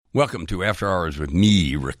Welcome to After Hours with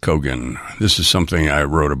me, Rick Kogan. This is something I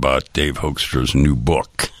wrote about Dave Hoekstra's new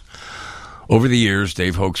book. Over the years,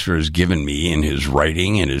 Dave Hoekstra has given me, in his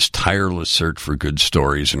writing and his tireless search for good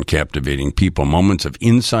stories and captivating people, moments of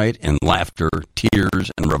insight and laughter,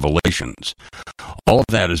 tears and revelations. All of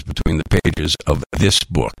that is between the pages of this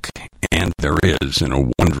book, and there is, in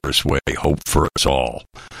a wondrous way, hope for us all.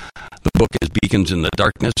 The book is Beacons in the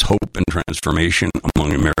Darkness, Hope and Transformation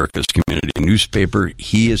Among America's Community Newspaper.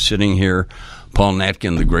 He is sitting here. Paul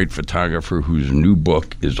Natkin, the great photographer, whose new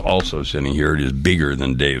book is also sitting here. It is bigger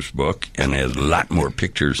than Dave's book and has a lot more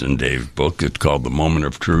pictures than Dave's book. It's called The Moment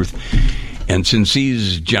of Truth. And since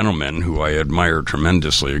these gentlemen, who I admire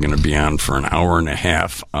tremendously, are going to be on for an hour and a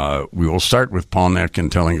half, we will start with Paul Natkin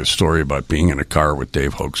telling a story about being in a car with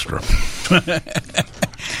Dave Hoekstra.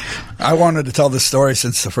 I wanted to tell this story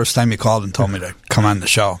since the first time you called and told me to come on the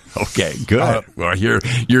show. Okay, good. Well, your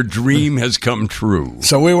dream has come true.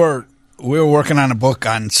 So we were working on a book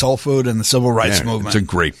on soul food and the civil rights movement. It's a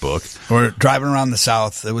great book. We're driving around the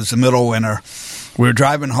South. It was the middle of winter. We were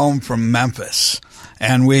driving home from Memphis,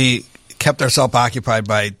 and we kept ourselves occupied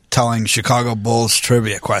by telling Chicago Bulls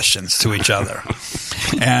trivia questions to each other.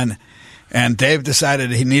 and Dave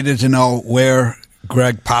decided he needed to know where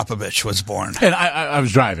Greg Popovich was born. And I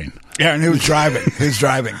was driving. Yeah, and he was driving.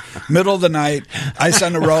 Middle of the night, ice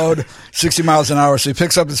on the road, 60 miles an hour. So he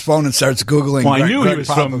picks up his phone and starts Googling Well, I Greg knew he was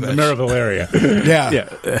Popovich. from the Maryville area.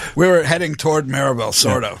 Yeah. We were heading toward Maryville,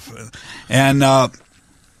 sort of. And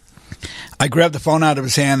I grabbed the phone out of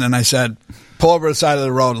his hand and I said, pull over to the side of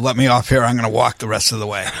the road and let me off here. I'm going to walk the rest of the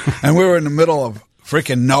way. And we were in the middle of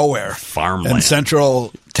freaking nowhere. Farmland. In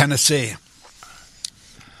central Tennessee.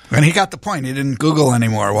 And he got the point. He didn't Google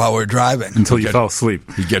anymore while we were driving. Until you fell asleep.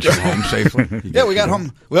 He gets you home safely? Yeah, we got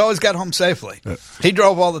home. We always got home safely. He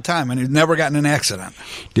drove all the time, and he'd never gotten in an accident.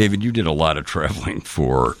 David, you did a lot of traveling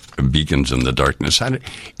for Beacons in the Darkness.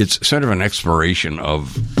 It's sort of an exploration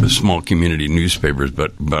of the small community newspapers,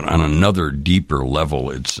 but on another deeper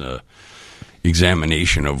level, it's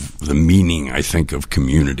examination of the meaning, I think, of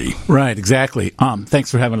community. Right, exactly.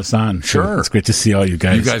 Thanks for having us on. Sure. It's great to see all you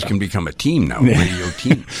guys. You guys can become a team now, a radio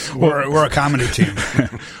team. We're a comedy team.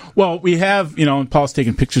 Well, we have, Paul's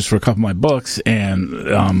taking pictures for a couple of my books, and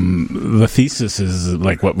the thesis is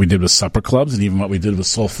like what we did with supper clubs and even what we did with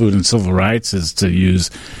soul food and civil rights is to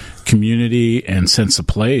use community and sense of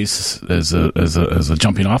place as a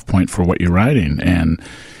jumping off point for what you're writing. And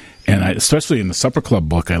especially in the Supper Club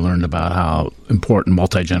book, I learned about how important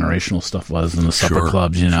multi-generational stuff was in the supper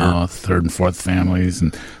clubs, third and fourth families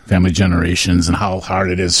and family generations, and how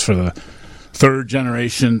hard it is for the third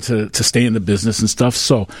generation to stay in the business and stuff.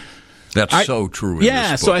 So that's so true in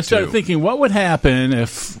this book, so I started thinking, what would happen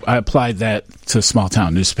if I applied that to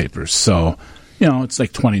small-town newspapers? So it's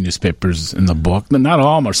like 20 newspapers in the book. Not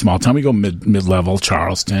all of them are small town. We go mid-level,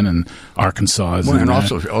 Charleston and Arkansas. Well, and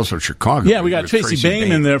also Chicago. Yeah, we got Tracy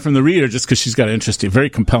Bain in there from the Reader just because she's got an interesting, very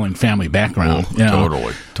compelling family background.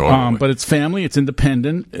 Totally. But it's family. It's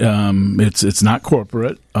independent. It's not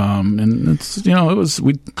corporate. And it's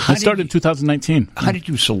I started in 2019. How did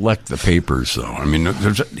you select the papers, though? I mean,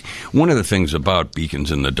 one of the things about Beacons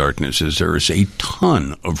in the Darkness is there is a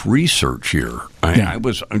ton of research here. I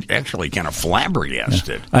was actually kind of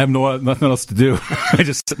flabbergasted. I have nothing else to do. I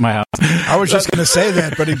just sit in my house. I was just going to say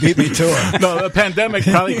that, but he beat me to it. No, the pandemic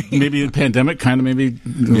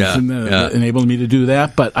enabled me to do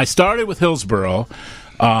that. But I started with Hillsboro.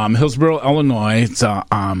 Hillsboro, Illinois. It's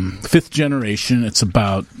fifth generation. It's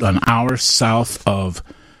about an hour south of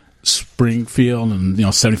Springfield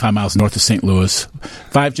and 75 miles north of St. Louis.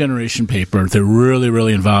 5-generation paper. They're really,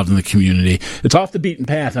 really involved in the community. It's off the beaten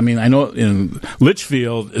path. I mean, I know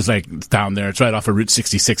Litchfield is like down there. It's right off of Route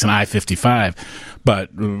 66 and I-55.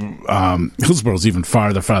 But Hillsboro's even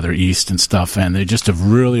farther east and stuff. And they just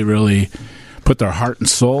have really, really put their heart and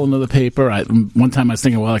soul into the paper. One time I was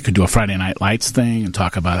thinking, I could do a Friday Night Lights thing and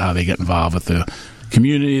talk about how they get involved with the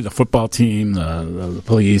community, the football team, the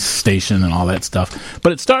police station, and all that stuff.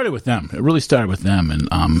 But it started with them. It really started with them. And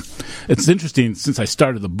it's interesting, since I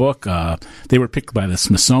started the book, they were picked by the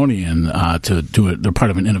Smithsonian to do it. They're part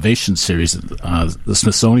of an innovation series that the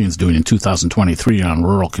Smithsonian's doing in 2023 on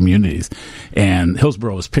rural communities. And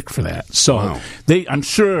Hillsboro was picked for that. So I'm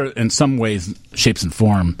sure in some ways, shapes, and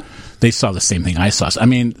form, they saw the same thing I saw. I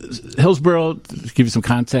mean, Hillsboro, to give you some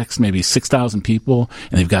context, maybe 6,000 people,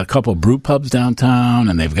 and they've got a couple of brew pubs downtown,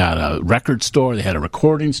 and they've got a record store. They had a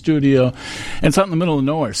recording studio, and it's out in the middle of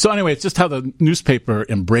nowhere. So anyway, it's just how the newspaper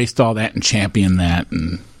embraced all that and championed that.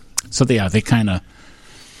 And so they were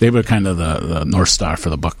kind of the North Star for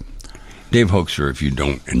the book. Dave Hoekstra, if you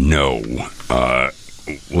don't know,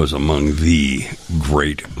 was among the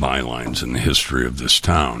great bylines in the history of this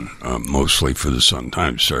town, mostly for the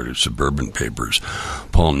Sun-Times, started suburban papers.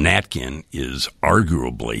 Paul Natkin is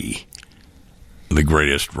arguably the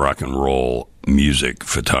greatest rock and roll music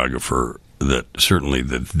photographer that certainly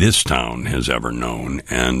that this town has ever known,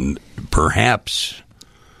 and perhaps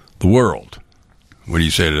the world. What do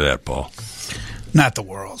you say to that, Paul? Not the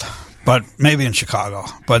world, but maybe in Chicago.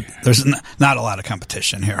 But there's not a lot of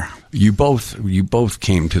competition here. You both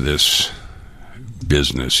came to this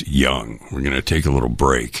business young. We're going to take a little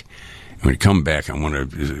break. When we come back, I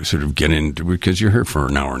want to sort of get into, because you're here for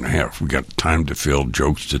an hour and a half. We got time to fill,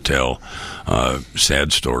 jokes to tell,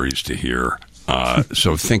 sad stories to hear.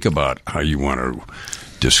 So think about how you want to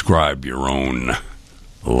describe your own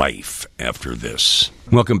life after this.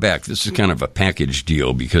 Welcome back. This is kind of a package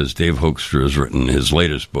deal because Dave Hoekstra has written his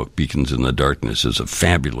latest book, Beacons in the Darkness, is a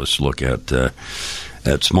fabulous look at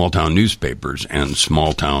small-town newspapers and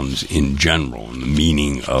small towns in general and the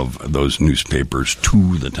meaning of those newspapers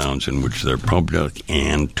to the towns in which they're public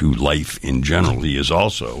and to life in general. He has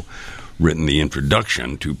also written the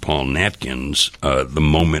introduction to Paul Natkin's The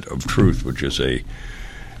Moment of Truth, which is a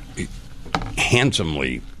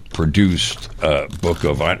handsomely produced book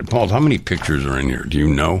of... Paul, how many pictures are in here? Do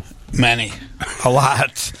you know? Many. A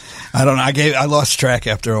lot. I don't know. I lost track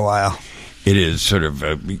after a while. It is sort of...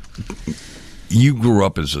 you grew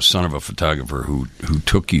up as a son of a photographer who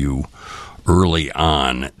took you early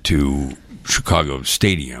on to Chicago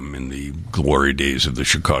Stadium in the glory days of the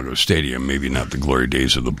Chicago Stadium, maybe not the glory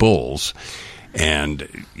days of the Bulls,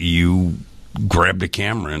 and you grabbed a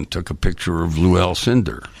camera and took a picture of Lou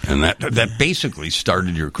Alcindor, and that basically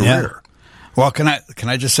started your career. Yeah. Well, can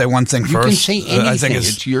I just say one thing first? You can say anything. I think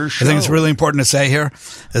it's your show. I think it's really important to say here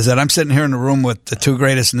is that I'm sitting here in a room with the two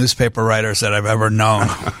greatest newspaper writers that I've ever known,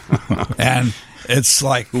 and it's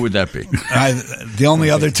like, who would that be? The only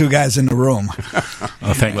other two guys in the room.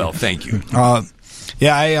 Thank you.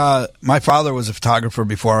 My father was a photographer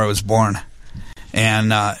before I was born,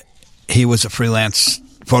 and he was a freelance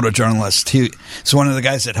photojournalist. He's one of the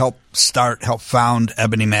guys that helped found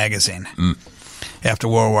Ebony Magazine after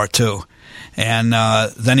World War II. And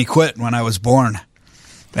then he quit when I was born.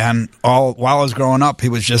 And while I was growing up, he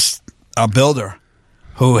was just a builder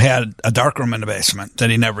who had a darkroom in the basement that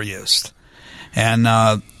he never used. And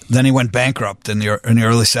then he went bankrupt in the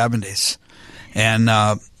early 70s. And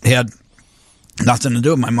he had nothing to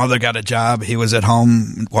do. My mother got a job. He was at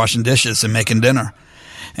home washing dishes and making dinner.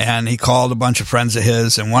 And he called a bunch of friends of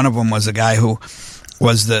his, and one of them was a guy who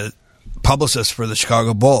was the publicist for the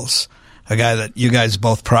Chicago Bulls, a guy that you guys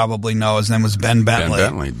both probably know. His name was Ben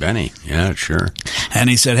Bentley. Benny. Yeah, sure. And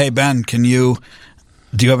he said, "Hey, Ben, do you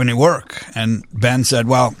have any work?" And Ben said,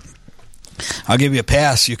 "Well, I'll give you a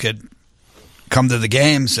pass. You could come to the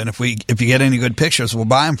games, and if you get any good pictures, we'll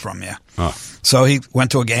buy them from you." Oh. So he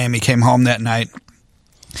went to a game. He came home that night.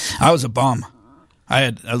 I was a bum.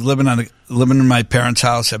 I was living in my parents'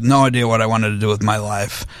 house. Have no idea what I wanted to do with my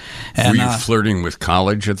life. And, were you flirting with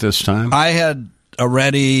college at this time? I had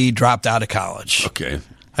already dropped out of college. Okay.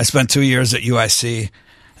 I spent 2 years at UIC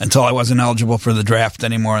until I wasn't eligible for the draft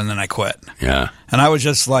anymore, and then I quit. Yeah. And I was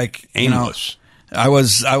just like aimless. I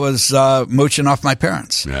was mooching off my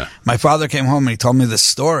parents. Yeah. My father came home and he told me this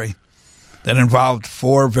story that involved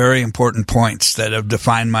 4 very important points that have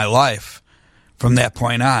defined my life from that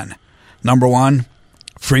point on. Number 1,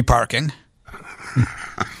 free parking.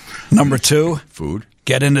 Number 2, food.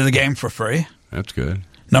 Get into the game for free. That's good.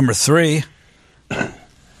 Number 3,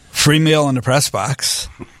 free meal in the press box.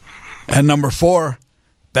 And number 4,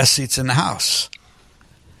 best seats in the house.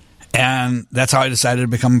 And that's how I decided to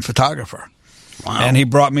become a photographer. Wow. And he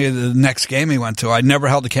brought me to the next game he went to. I'd never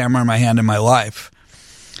held a camera in my hand in my life.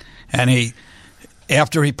 And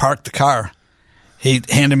after he parked the car, he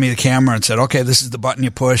handed me the camera and said, "Okay, this is the button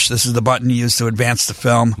you push. This is the button you use to advance the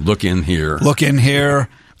film. Look in here.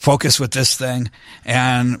 Focus with this thing."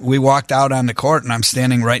 And we walked out on the court, and I'm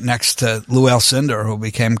standing right next to Lou Alcindor, who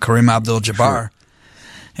became Kareem Abdul-Jabbar. Sure.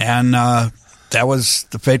 And that was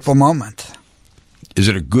the fateful moment. Is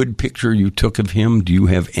it a good picture you took of him? Do you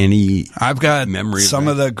have any I've got memory some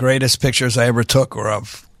of the greatest pictures I ever took were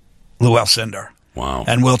of Lou Alcindor. Wow.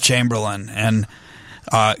 And Will Chamberlain and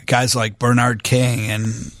guys like Bernard King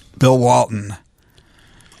and Bill Walton,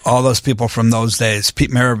 all those people from those days,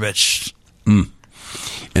 Pete Maravich.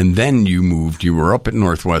 And then you were up at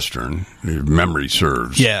Northwestern, if memory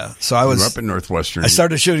serves. Yeah, so you were up at Northwestern. I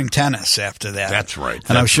started shooting tennis after that. That's right.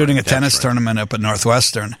 And I was shooting a tennis tournament up at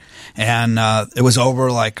Northwestern, and it was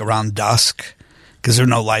over like around dusk because there were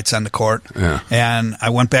no lights on the court. Yeah. And I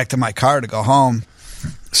went back to my car to go home,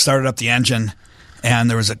 started up the engine, and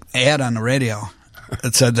there was an ad on the radio.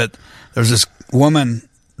 it said that there was this woman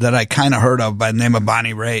that I kind of heard of by the name of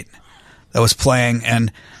Bonnie Raitt that was playing,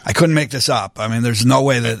 and I couldn't make this up. I mean, there's no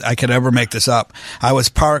way that I could ever make this up. I was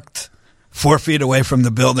parked 4 feet away from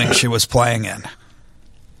the building she was playing in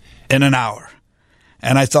an hour.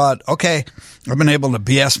 And I thought, okay, I've been able to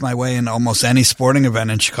BS my way into almost any sporting event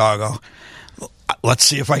in Chicago. Let's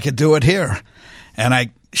see if I could do it here. And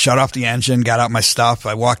I shut off the engine, got out my stuff.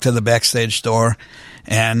 I walked to the backstage door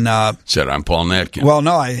and said, I'm Paul Natkin. Well,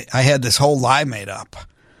 no, I had this whole lie made up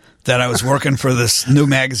that I was working for this new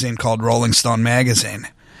magazine called Rolling Stone Magazine.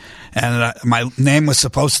 And my name was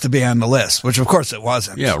supposed to be on the list, which of course it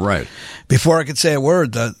wasn't. Yeah, right. Before I could say a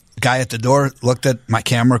word, the guy at the door looked at my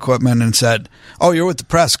camera equipment and said, "Oh, you're with the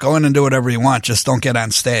press. Go in and do whatever you want. Just don't get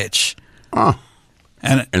on stage." Oh.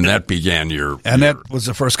 And that began your... And that was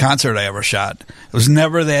the first concert I ever shot. It was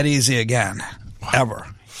never that easy again, ever.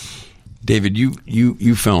 David,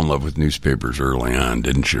 you fell in love with newspapers early on,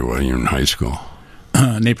 didn't you, while you were in high school?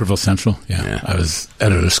 Naperville Central, yeah. I was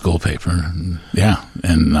editor of a school paper, and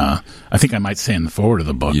I think I might say in the forward of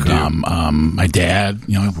the book, you do. My dad,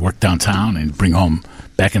 worked downtown and bring home.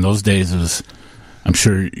 Back in those days, it was, I'm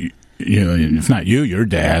sure, if not your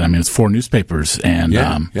dad. I mean, it's 4 newspapers, and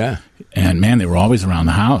and man, they were always around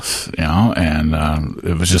the house, and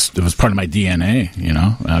it was part of my DNA,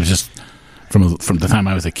 I was just. From the time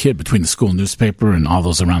I was a kid, between the school newspaper and all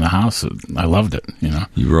those around the house, I loved it,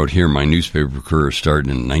 You wrote here, my newspaper career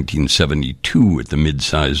started in 1972 at the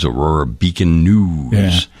mid-sized Aurora Beacon News.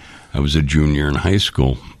 Yeah. I was a junior in high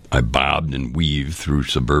school. I bobbed and weaved through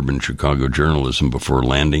suburban Chicago journalism before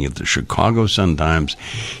landing at the Chicago Sun-Times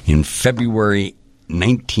in February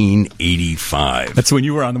 1985. That's when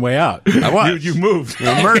you were on the way out. I was. You moved.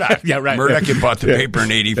 Murdoch. Yeah, right. Murdoch had bought the paper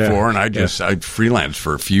in 84, and I freelanced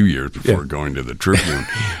for a few years before going to the Tribune.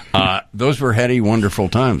 Those were heady, wonderful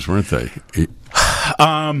times, weren't they?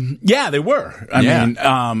 Yeah, they were. I mean,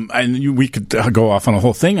 and we could go off on a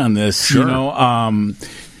whole thing on this. Sure.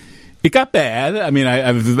 It got bad. I mean,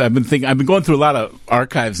 I've been going through a lot of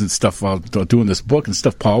archives and stuff while doing this book and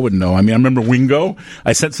stuff Paul would know. I mean, I remember Wingo.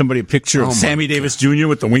 I sent somebody a picture of Sammy Davis Jr.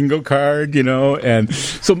 with the Wingo card, and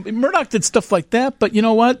so Murdoch did stuff like that. But you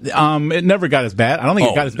know what? It never got as bad. I don't think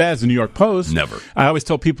it got as bad as the New York Post. Never. I always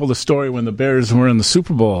tell people the story when the Bears were in the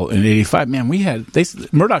Super Bowl in '85. Man,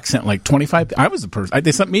 Murdoch sent like 25. I was the person.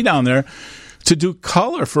 They sent me down there to do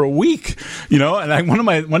color for a week, and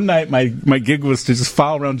one night my gig was to just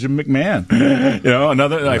follow around Jim McMahon,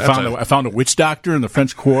 I found a witch doctor in the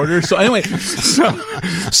French Quarter. So anyway,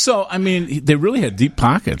 so I mean, they really had deep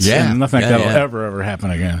pockets, and nothing like that'll ever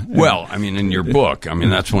happen again. Well, I mean, in your book, I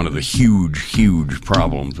mean, that's one of the huge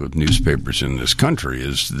problems with newspapers in this country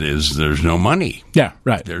is there's no money. Yeah,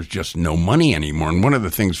 right. There's just no money anymore. And one of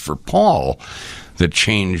the things for Paul that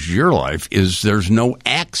changed your life is there's no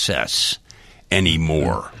access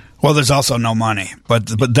anymore. Well, there's also no money, but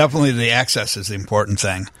definitely the access is the important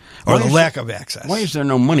thing, or the lack of access. Why is there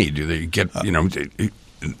no money? Do they get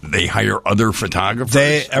they hire other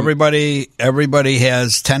photographers? Everybody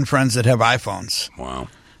has 10 friends that have iPhones. Wow,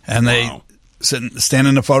 and they stand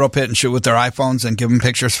in the photo pit and shoot with their iPhones and give them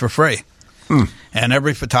pictures for free. And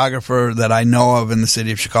every photographer that I know of in the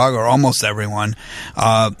city of Chicago, or almost everyone,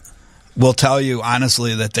 will tell you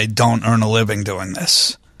honestly that they don't earn a living doing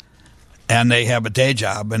this. And they have a day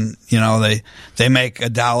job, and they make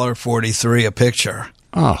 $1.43 a picture.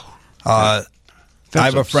 Oh, I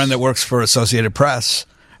have a friend that works for Associated Press.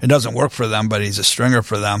 It doesn't work for them, but he's a stringer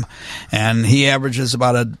for them, and he averages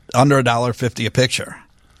about under $1.50 a picture.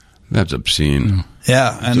 That's obscene.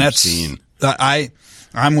 Yeah, and that's obscene.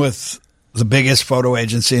 I'm with the biggest photo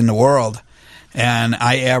agency in the world, and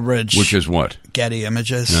I average, which is what? Getty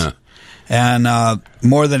Images, yeah. And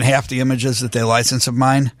more than half the images that they license of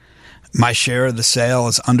mine, my share of the sale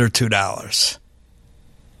is under $2.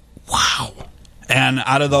 Wow. And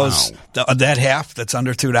out of those, that half that's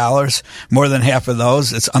under $2, more than half of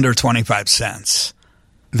those, it's under 25 cents.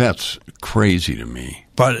 That's crazy to me.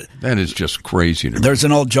 But that is just crazy to me. There's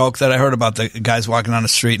an old joke that I heard about the guy's walking on the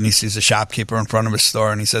street and he sees a shopkeeper in front of his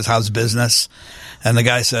store and he says, "How's business?" And the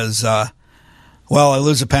guy says, "Well, I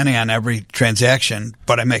lose a penny on every transaction,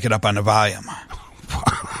 but I make it up on the volume."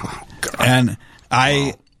 And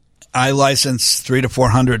I license 300 to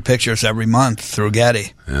 400 pictures every month through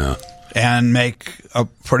Getty, and make a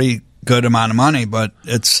pretty good amount of money. But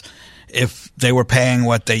if they were paying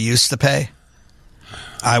what they used to pay,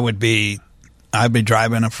 I'd be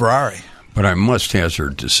driving a Ferrari. But I must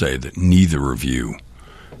hazard to say that neither of you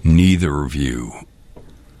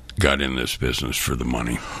got in this business for the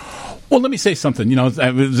money. Well, let me say something.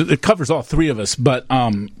 It covers all three of us, but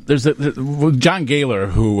there's John Gaylor,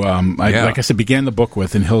 who, like I said, began the book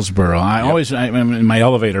with in Hillsborough. In my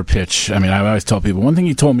elevator pitch, I always tell people, one thing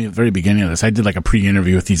he told me at the very beginning of this, I did like a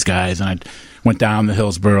pre-interview with these guys, and I went down to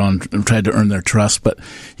Hillsborough and tried to earn their trust. But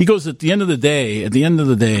he goes, at the end of the day,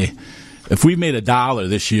 if we've made $1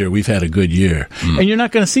 this year, we've had a good year. And you're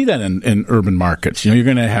not going to see that in urban markets. You're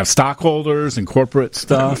going to have stockholders and corporate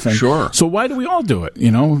stuff. And sure. So why do we all do it?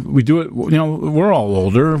 We do it, we're all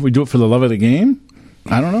older. We do it for the love of the game.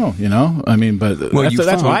 I don't know, but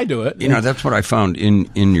that's why I do it. That's what I found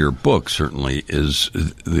in your book, certainly, is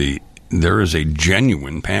there is a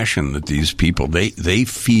genuine passion that these people, they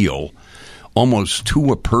feel almost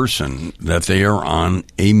to a person that they are on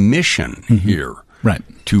a mission here. Right.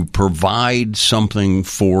 To provide something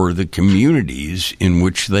for the communities in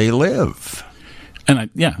which they live. And I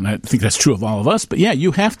think that's true of all of us. But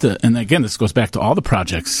you have to. And again, this goes back to all the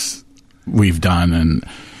projects we've done. And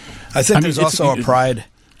I think there's also a pride.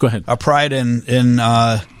 Go ahead. A pride in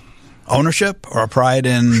ownership, or a pride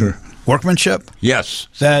in workmanship. Yes.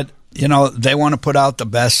 That they want to put out the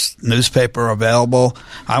best newspaper available.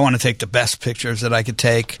 I want to take the best pictures that I could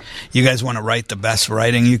take. You guys want to write the best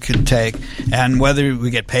writing you could take. And whether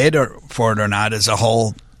we get paid for it or not is a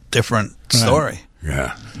whole different story.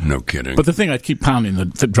 Yeah, no kidding. But the thing I keep pounding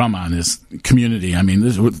the drum on is community.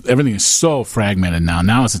 Everything is so fragmented now.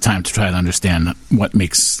 Now is the time to try to understand what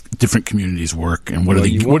makes different communities work and what are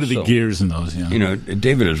the gears in those.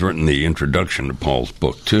 David has written the introduction to Paul's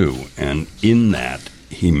book, too. And in that,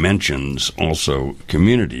 he mentions also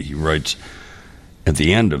community. He writes at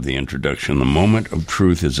the end of the introduction, the moment of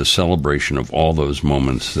truth is a celebration of all those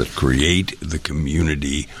moments that create the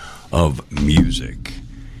community of music.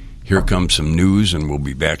 Here comes some news, and we'll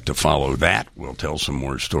be back to follow that. We'll tell some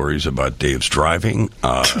more stories about Dave's driving,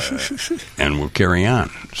 and we'll carry on.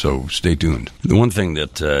 So stay tuned. The one thing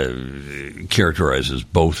that characterizes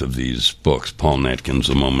both of these books, Paul Natkin's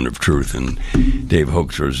The Moment of Truth and Dave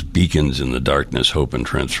Hoekstra's Beacons in the Darkness, Hope and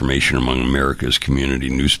Transformation Among America's Community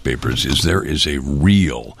Newspapers, is there is a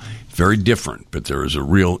real, very different, but there is a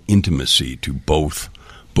real intimacy to both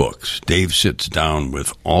books. Dave sits down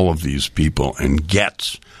with all of these people and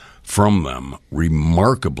gets from them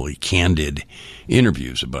remarkably candid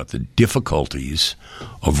interviews about the difficulties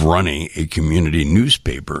of running a community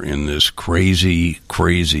newspaper in this crazy,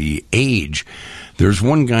 crazy age. There's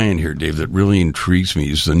one guy in here, Dave, that really intrigues me.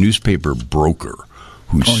 He's the newspaper broker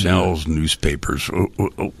who sells newspapers.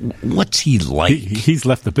 What's he like? He's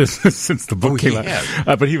left the business since the book came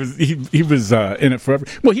out. But he was in it forever.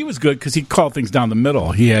 Well, he was good because he called things down the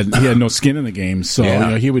middle. He had no skin in the game, so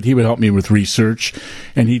he would help me with research,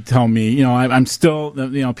 and he'd tell me, I'm still,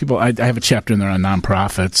 people. I have a chapter in there on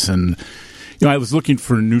nonprofits, and I was looking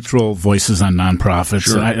for neutral voices on nonprofits.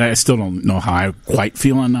 Sure. I still don't know how I quite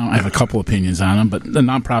feel on them. I have a couple opinions on them, but the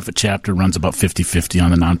nonprofit chapter runs about 50-50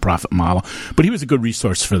 on the nonprofit model. But he was a good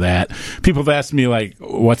resource for that. People have asked me,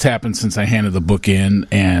 what's happened since I handed the book in,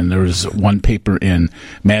 and there was one paper in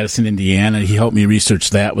Madison, Indiana. He helped me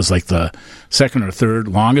research that. It was like the second or third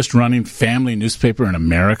longest-running family newspaper in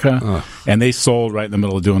America, and they sold right in the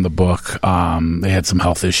middle of doing the book. They had some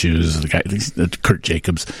health issues, the guy, Kurt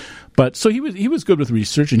Jacobs. But so he was good with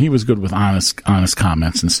research, and he was good with honest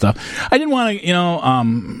comments and stuff. I didn't want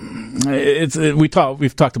to,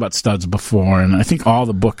 we've talked about studs before, and I think all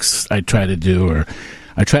the books I try to do are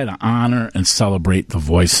I try to honor and celebrate the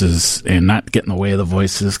voices and not get in the way of the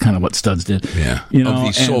voices, kind of what Studs did. Yeah. Of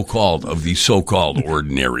these so-called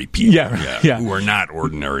ordinary people. Yeah. Who are not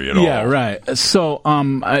ordinary at all. Yeah, right. So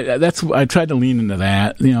I tried to lean into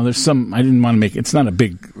that. There's some, I didn't want to make, it's not a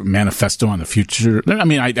big manifesto on the future. I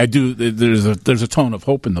mean, I do, there's a tone of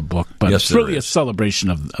hope in the book, but it's really a celebration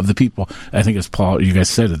of the people. I think as Paul, you guys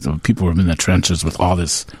said, the people who are in the trenches with all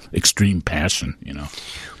this extreme passion,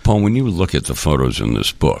 Paul, when you look at the photos in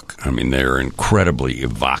this book, I mean, they're incredibly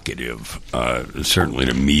evocative. Certainly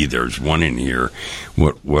to me, there's one in here,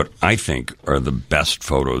 what I think are the best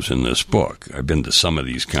photos in this book. I've been to some of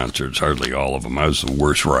these concerts, hardly all of them. I was the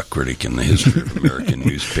worst rock critic in the history of American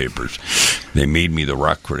newspapers. They made me the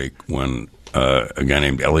rock critic when a guy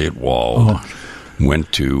named Elliot Wald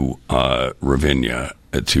went to Ravinia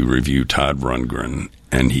to review Todd Rundgren,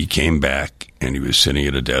 and he came back. And he was sitting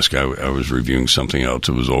at a desk. I was reviewing something else.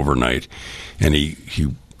 It was overnight, and he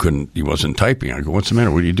wasn't typing. I go, "What's the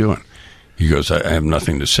matter? What are you doing?" He goes, "I have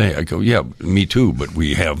nothing to say." I go, "Yeah, me too, but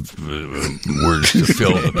we have words to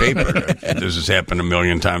fill the paper. This has happened a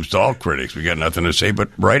million times to all critics. We got nothing to say but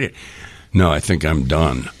write it." no, I think I'm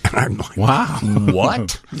done. And I'm like, Wow.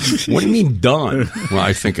 What? What do you mean done? Well,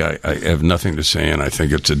 I think I have nothing to say, and I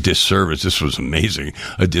think it's a disservice. This was amazing.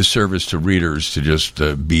 A disservice to readers to just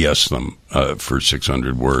BS them for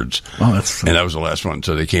 600 words. Oh, that's and that was the last one.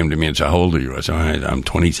 So they came to me and said, how old are you? I said, I'm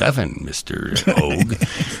 27, Mr. Hogue.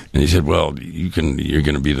 And he said, well, you're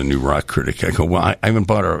going to be the new rock critic. I go, well, I haven't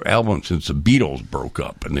bought our album since the Beatles broke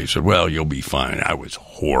up. And they said, well, you'll be fine. I was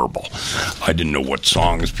horrible. I didn't know what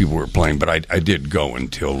songs people were playing, but I did go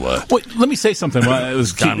until... Wait, let me say something. It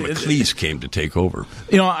was Don McLeese came to take over.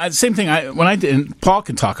 Same thing. When I did, and Paul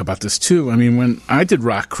can talk about this too. I mean, when I did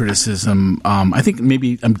rock criticism, I'm guessing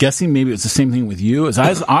maybe it's the same thing with you. Is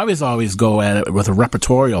I always go at it with a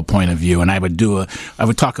repertorial point of view, and I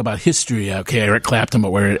would talk about history. Okay, Eric Clapton,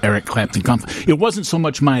 but where Eric Clapton come from. It wasn't so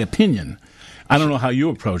much my opinion. I don't know how you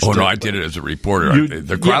approached it. Oh, no, I did it as a reporter.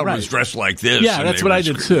 The crowd was dressed like this. Yeah, that's what I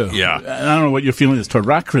did, too. Yeah. I don't know what your feeling is toward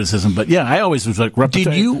rock criticism, but yeah, I always was like...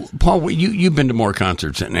 Did you, Paul, you've been to more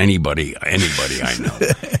concerts than anybody I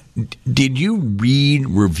know. Did you read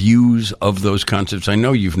reviews of those concerts? I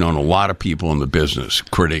know you've known a lot of people in the business,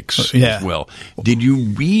 critics as well. Did you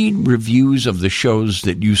read reviews of the shows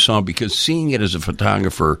that you saw? Because seeing it as a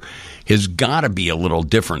photographer has got to be a little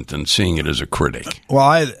different than seeing it as a critic.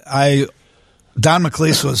 Well, Don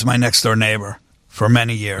McLeese was my next door neighbor for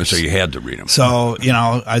many years. So you had to read him. So,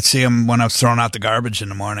 I'd see him when I was throwing out the garbage in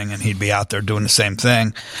the morning, and he'd be out there doing the same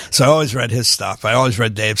thing. So I always read his stuff. I always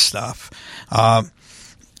read Dave's stuff.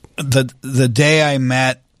 The day I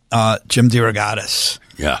met Jim DeRogatis,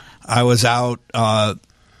 I was out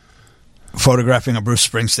photographing a Bruce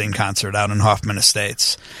Springsteen concert out in Hoffman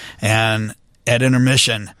Estates. And at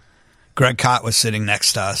intermission, Greg Kot was sitting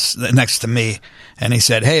next to me, and he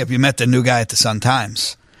said, "Hey, have you met the new guy at the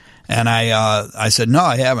Sun-Times?" And I said, "No,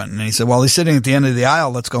 I haven't." And he said, "Well, he's sitting at the end of the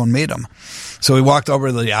aisle. Let's go and meet him." So we walked over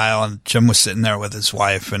to the aisle, and Jim was sitting there with his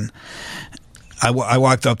wife, and I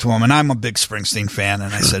walked up to him, and I'm a big Springsteen fan,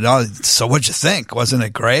 and I said, "Oh, so what'd you think? Wasn't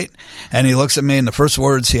it great?" And he looks at me, and the first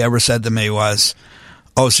words he ever said to me was,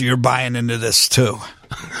 "Oh, so you're buying into this too?"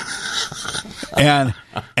 And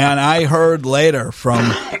I heard later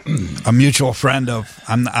from a mutual friend of,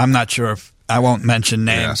 I'm not sure if, I won't mention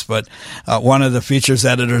names, but one of the features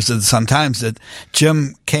editors of the Sun-Times, that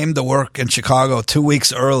Jim came to work in Chicago 2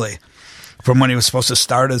 weeks early from when he was supposed to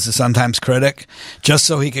start as the Sun-Times critic, just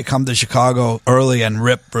so he could come to Chicago early and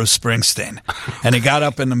rip Bruce Springsteen. And he got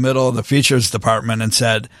up in the middle of the features department and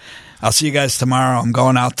said, "I'll see you guys tomorrow. I'm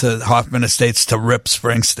going out to Hoffman Estates to rip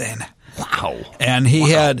Springsteen." Wow. And he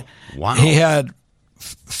had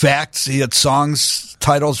facts. He had songs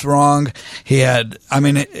titles wrong.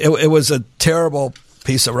 It was a terrible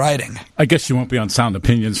piece of writing. I guess you won't be on Sound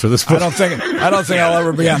Opinions for this book. I don't think I'll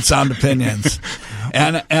ever be on Sound Opinions.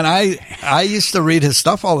 And I used to read his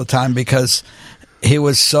stuff all the time because he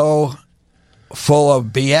was so full of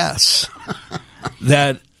BS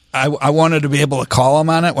that I wanted to be able to call him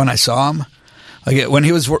on it when I saw him. Like when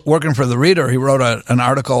he was working for The Reader, he wrote an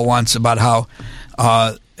article once about how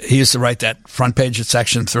he used to write that front page at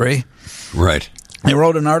Section 3. Right. He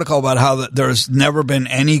wrote an article about how there's never been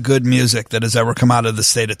any good music that has ever come out of the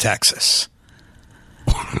state of Texas.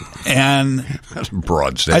 And that's a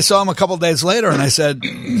broad statement. I saw him a couple of days later, and I said,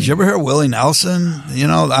 "Did you ever hear Willie Nelson?"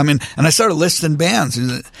 And I started listing bands.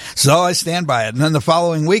 So I stand by it. And then the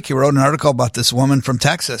following week, he wrote an article about this woman from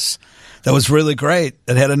Texas that was really great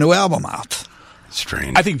that had a new album out.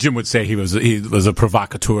 Strange. I think Jim would say he was a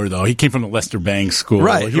provocateur, though. He came from the Lester Bangs school.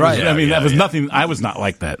 Right. That was nothing. I was not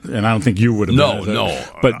like that, and I don't think you would have. No.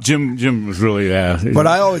 But Jim was really. But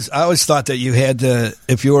I always thought that you had to,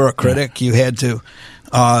 if you were a critic, you had to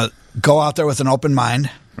go out there with an open mind.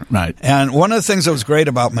 Right. And one of the things that was great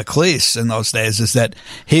about McLeese in those days is that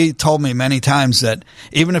he told me many times that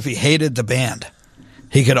even if he hated the band,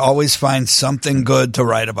 he could always find something good to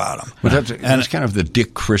write about him. But that's kind of the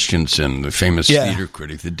Dick Christensen, the famous theater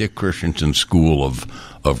critic, the Dick Christensen school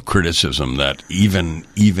of criticism, that even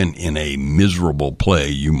in a miserable play,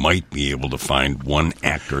 you might be able to find one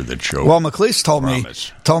actor that shows. Well, McLeese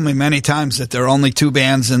told me many times that there are only two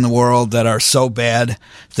bands in the world that are so bad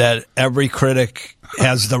that every critic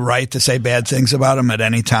has the right to say bad things about them at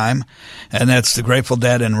any time, and that's the Grateful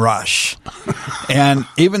Dead and Rush. And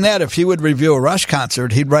even that, if he would review a Rush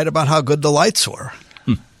concert, he'd write about how good the lights were.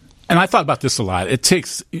 And I thought about this a lot. It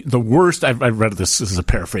takes the worst. I've read this is a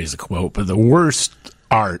paraphrase, a quote, but the worst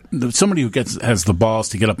art, somebody who has the balls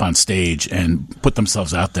to get up on stage and put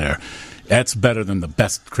themselves out there That's better than the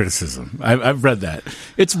best criticism. I've read that.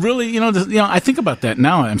 It's really, I think about that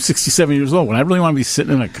now. I'm 67 years old. When I really want to be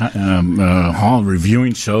sitting in a hall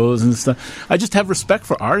reviewing shows and stuff, I just have respect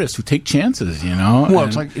for artists who take chances, Well,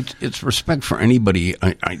 it's like it's respect for anybody.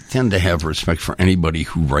 I tend to have respect for anybody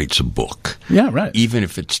who writes a book. Yeah, right. Even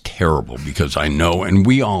if it's terrible, because I know, and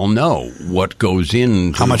we all know, what goes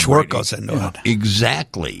into how much work goes into it.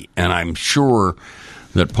 Exactly. And I'm sure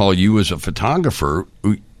that, Paul, you as a photographer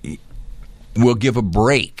will give a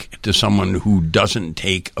break to someone who doesn't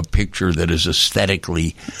take a picture that is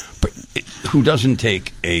aesthetically, who doesn't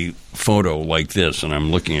take a photo like this. And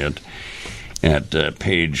I'm looking at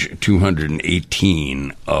page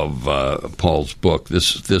 218 of Paul's book.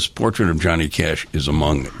 This portrait of Johnny Cash is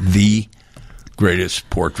among the greatest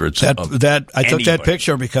portraits of I took anybody. that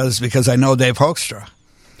picture because I know Dave Hoekstra.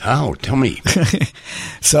 Oh, tell me.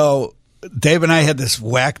 So Dave and I had this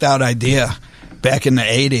whacked out idea back in the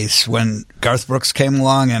 80s when Garth Brooks came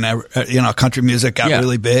along and country music got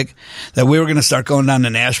really big, that we were going to start going down to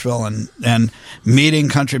Nashville and meeting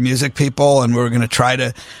country music people, and we were going to try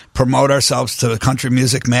to promote ourselves to country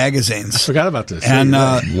music magazines. I forgot about this. And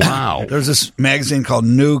wow. There's this magazine called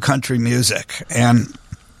New Country Music, and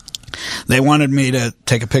they wanted me to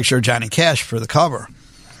take a picture of Johnny Cash for the cover.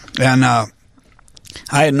 And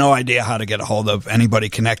I had no idea how to get a hold of anybody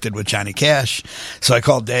connected with Johnny Cash, so I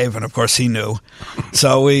called Dave, and of course he knew.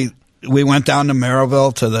 So we went down to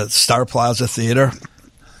Maryville to the Star Plaza Theater,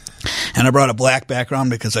 and I brought a black background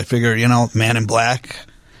because I figured, man in black.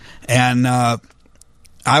 And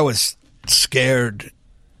I was scared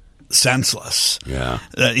senseless. Yeah.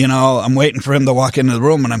 I'm waiting for him to walk into the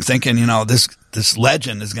room, and I'm thinking, this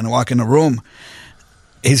legend is going to walk in the room.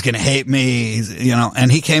 He's going to hate me, and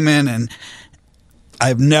he came in, and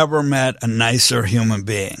I've never met a nicer human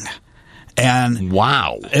being. And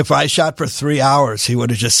wow. If I shot for 3 hours, he would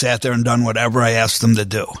have just sat there and done whatever I asked him to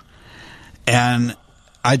do. And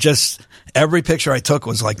every picture I took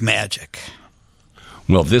was like magic.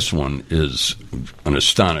 Well, this one is an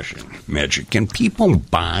astonishing magic. Can people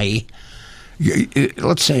buy?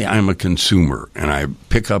 Let's say I'm a consumer and I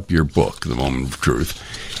pick up your book, The Moment of Truth,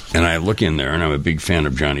 and I look in there and I'm a big fan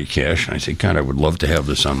of Johnny Cash, and I say, God, I would love to have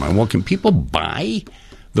this on my wall. Can people buy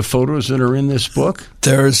the photos that are in this book?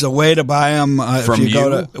 There's a way to buy them.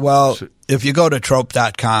 If you go to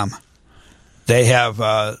trope.com, they have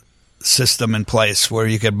a system in place where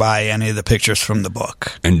you could buy any of the pictures from the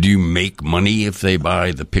book. And do you make money if they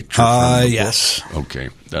buy the picture from the yes. book? Okay,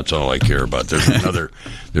 that's all I care about.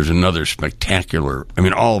 There's another spectacular. I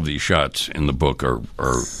mean, all of these shots in the book are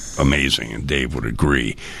amazing, and Dave would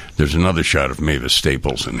agree. There's another shot of Mavis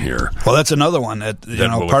Staples in here. Well, that's another one that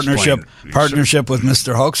partnership with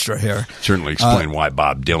Mr. Hoekstra here. Certainly explain why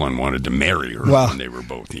Bob Dylan wanted to marry her when they were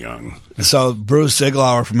both young. So Bruce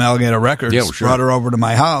Ziglauer from Alligator Records brought her over to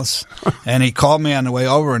my house, and he called me on the way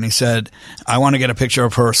over, and he said, I want to get a picture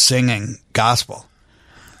of her singing gospel.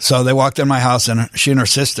 So they walked in my house, and she and her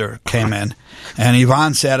sister came in, and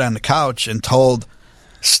Yvonne sat on the couch and told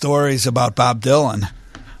stories about Bob Dylan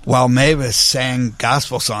while Mavis sang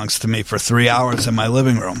gospel songs to me for 3 hours in my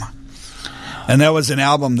living room. And that was an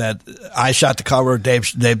album that I shot the cover,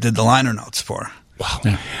 Dave did the liner notes for. Wow.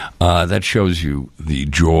 Yeah. That shows you the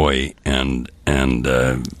joy and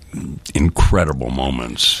incredible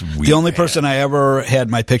moments. The only person I ever had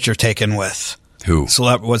my picture taken with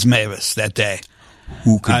was Mavis that day.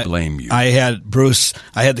 Who could blame you? I had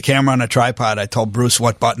the camera on a tripod. I told Bruce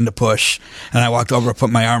what button to push, and I walked over, put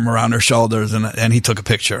my arm around her shoulders, and he took a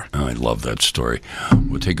picture. Oh, I love that story.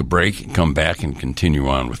 We'll take a break and come back and continue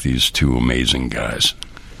on with these two amazing guys.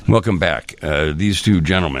 Welcome back. These two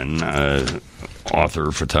gentlemen,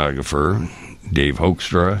 author, photographer, Dave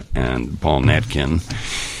Hoekstra and Paul Natkin.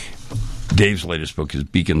 Dave's latest book is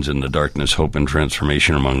Beacons in the Darkness, Hope and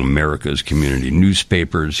Transformation Among America's Community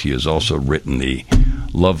Newspapers. He has also written the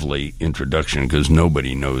lovely introduction, because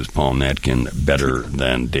nobody knows Paul Natkin better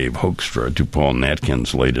than Dave Hoekstra, to Paul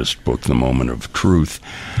Natkin's latest book, The Moment of Truth.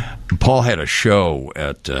 Paul had a show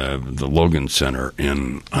at the Logan Center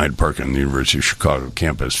in Hyde Park on the University of Chicago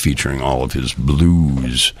campus featuring all of his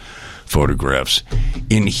blues photographs.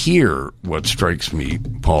 In here, what strikes me,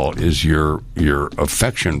 Paul, is your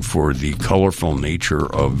affection for the colorful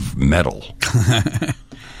nature of metal.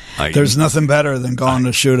 There's nothing better than going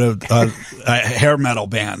to shoot a hair metal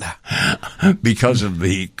band. Because of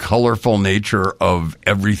the colorful nature of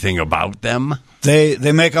everything about them?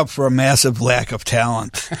 They make up for a massive lack of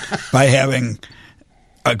talent by having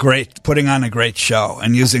putting on a great show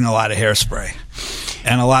and using a lot of hairspray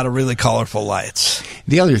and a lot of really colorful lights.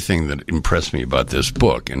 The other thing that impressed me about this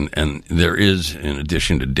book, and there is, in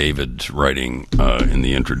addition to David's writing in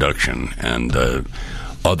the introduction and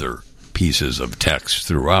other pieces of text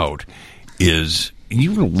throughout, is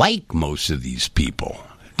you like most of these people,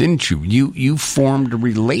 didn't you? You formed a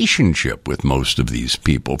relationship with most of these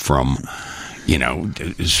people from,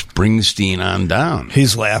 Springsteen on down.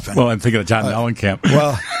 He's laughing. Well, I'm thinking of John Mellencamp.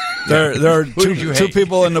 Well, there are two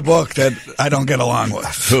people in the book that I don't get along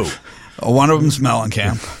with. Who? One of them's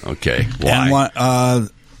Mellencamp. Okay. Why? And one,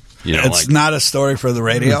 it's not a story for the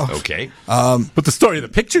radio. Okay. But the story of the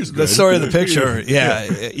picture's good. The story of the picture, yeah.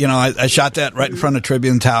 I shot that right in front of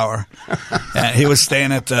Tribune Tower. And he was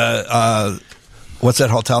staying at the, what's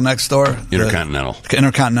that hotel next door?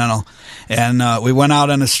 Intercontinental. And we went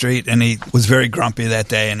out on the street, and he was very grumpy that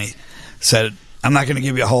day, and he said, I'm not going to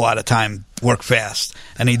give you a whole lot of time. Work fast.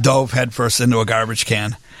 And he dove headfirst into a garbage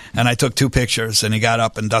can. And I took 2 pictures, and he got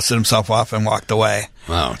up and dusted himself off and walked away.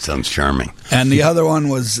 Wow, it sounds charming. And the other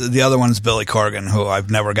one's Billy Corgan, who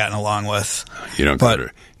I've never gotten along with. You don't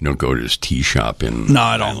go to his tea shop in No,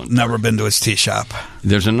 I don't. Never been to his tea shop.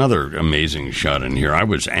 There's another amazing shot in here.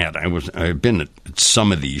 I've been at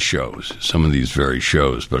some of these shows, some of these very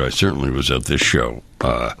shows, but I certainly was at this show.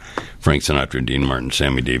 Frank Sinatra, Dean Martin,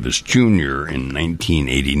 Sammy Davis Jr. in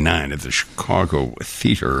 1989 at the Chicago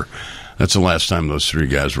Theater. That's the last time those 3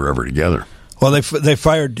 guys were ever together. Well, they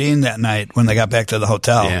fired Dean that night when they got back to the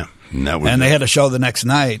hotel. Yeah. And they had a show the next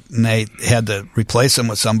night, and they had to replace him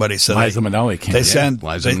with somebody. So Liza Minnelli came. Liza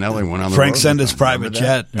Minnelli went on the Frank road. sent his private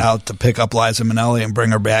jet out to pick up Liza Minnelli and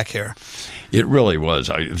bring her back here. It really was.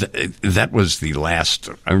 That was the last.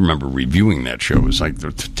 I remember reviewing that show. It was like,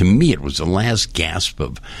 to me, it was the last gasp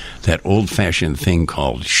of that old-fashioned thing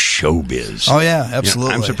called showbiz. Oh yeah,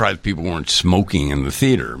 absolutely. I'm surprised people weren't smoking in the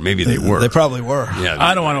theater. Maybe they were. They probably were. Yeah.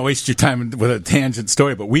 I don't want to waste your time with a tangent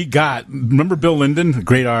story, but remember Bill Linden, a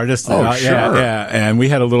great artist? Oh, sure. Yeah. And we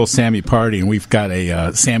had a little Sammy party, and we've got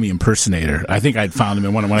a Sammy impersonator. I think I'd found him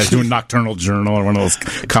in when I was doing Nocturnal Journal or one of those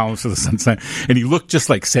columns for the Sunshine, and he looked just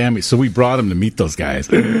like Sammy. So we brought him to meet those guys,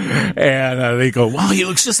 and they go, "Wow, he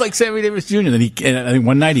looks just like Sammy Davis Jr." And then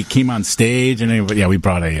one night he came on stage, and we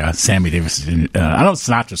brought a Sammy Davis Jr. I don't know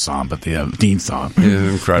Sinatra song, but the Dean song.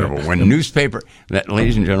 It's incredible. When ladies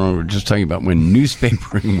and gentlemen, we're just talking about when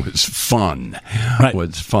newspapering was fun. Right.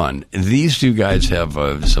 Was fun. These 2 guys have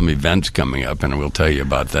some events coming up, and we'll tell you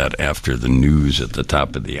about that after the news at the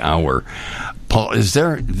top of the hour. Paul, is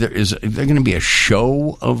there going to be a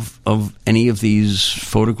show of any of these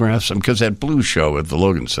photographs? Because that Blue show at the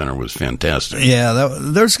Logan Center was fantastic. Yeah,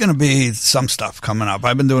 there's going to be some stuff coming up.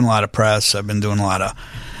 I've been doing a lot of press. I've been doing a lot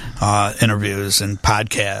of interviews and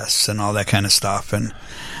podcasts and all that kind of stuff. And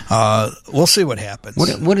we'll see what happens.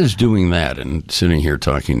 What is doing that and sitting here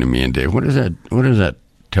talking to me and Dave? What does that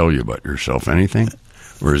tell you about yourself? Anything?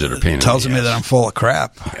 Or is it a pain in the ass? It tells me that I'm full of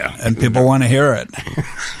crap, and people want to hear it.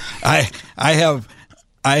 I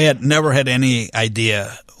had never had any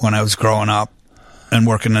idea when I was growing up and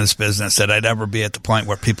working in this business that I'd ever be at the point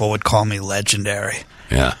where people would call me legendary.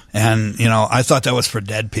 Yeah. And, I thought that was for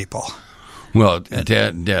dead people. Well,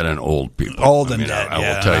 dead and old people. Old and dead, I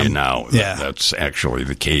will tell you now yeah. that's actually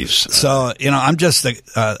the case. So, I'm just a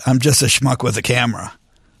schmuck with a camera.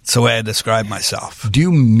 It's the way I describe myself. Do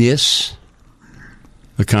you miss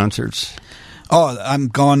the concerts? Oh, I'm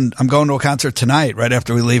going to a concert tonight, right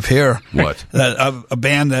after we leave here. What? A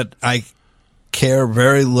band that I care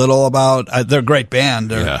very little about. They're a great band.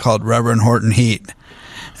 They're called Reverend Horton Heat,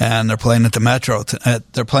 and they're playing at the Metro.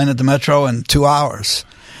 They're playing at the Metro in 2 hours,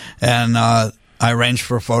 and I arranged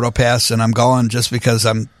for a photo pass, and I'm going just because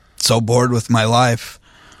I'm so bored with my life.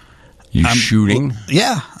 You shooting?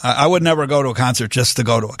 Yeah, I would never go to a concert just to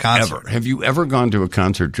go to a concert. Ever? Have you ever gone to a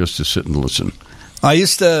concert just to sit and listen? I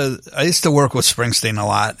used to work with Springsteen a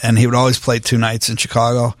lot, and he would always play 2 nights in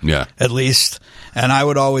Chicago, at least. And I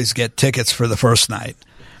would always get tickets for the first night,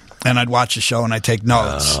 and I'd watch the show and I'd take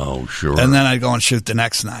notes. Oh, sure. And then I'd go and shoot the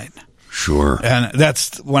next night. Sure. And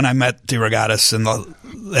that's when I met DeRogatis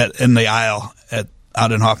in the aisle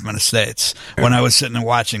out in Hoffman Estates when I was sitting and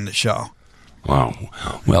watching the show. Wow.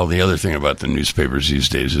 Well, the other thing about the newspapers these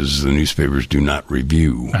days is the newspapers do not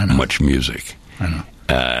review much music. I know.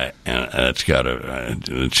 And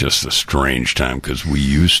it's just a strange time because we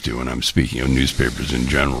used to, and I'm speaking of newspapers in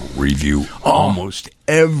general, review almost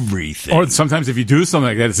everything. Or sometimes if you do something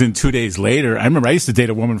like that, it's in 2 days later. I remember I used to date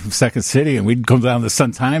a woman from Second City, and we'd come down to the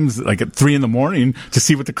Sun-Times like at 3 a.m. to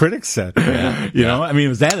see what the critics said. You know, I mean, it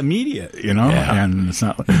was that immediate, and it's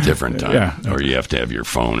not a different time. Or you have to have your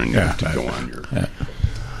phone and you have to go on your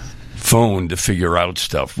phone to figure out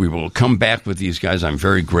stuff. We will come back with these guys. I'm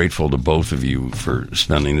very grateful to both of you for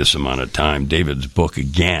spending this amount of time. David's book,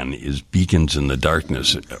 again, is Beacons in the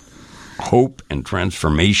Darkness, Hope and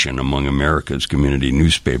Transformation Among America's Community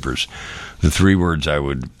Newspapers. The three words I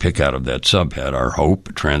would pick out of that subhead are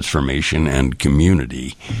hope, transformation, and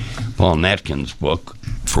community. Paul Natkin's book,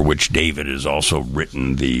 for which David has also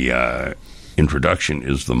written the introduction,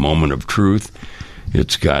 is The Moment of Truth.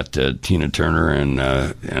 It's got Tina Turner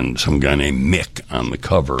and some guy named Mick on the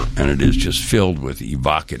cover, and it is just filled with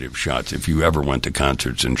evocative shots. If you ever went to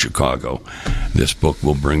concerts in Chicago, this book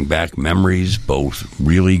will bring back memories, both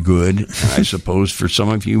really good, and I suppose for some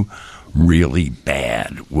of you, really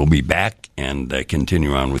bad. We'll be back and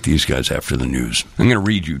continue on with these guys after the news. I'm going to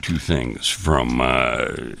read you two things from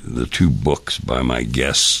the two books by my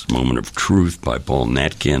guests, Moment of Truth by Paul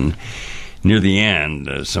Natkin. Near the end,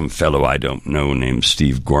 some fellow I don't know named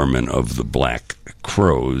Steve Gorman of the Black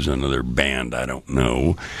Crowes, another band I don't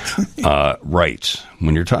know, writes,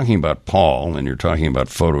 when you're talking about Paul and you're talking about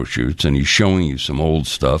photo shoots and he's showing you some old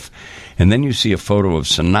stuff, and then you see a photo of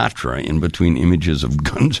Sinatra in between images of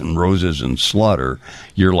Guns N' Roses and Slaughter,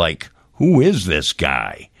 you're like, who is this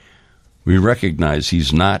guy? We recognize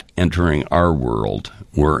he's not entering our world,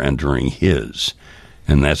 we're entering his.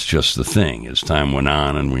 And that's just the thing. As time went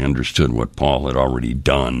on and we understood what Paul had already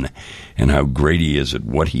done and how great he is at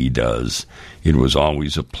what he does, it was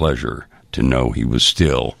always a pleasure to know he was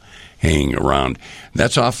still hanging around.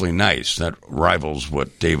 That's awfully nice. That rivals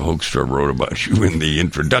what Dave Hoekstra wrote about you in the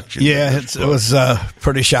introduction. Yeah, it was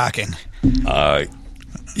pretty shocking.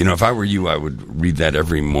 If I were you, I would read that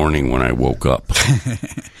every morning when I woke up.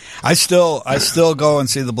 I still go and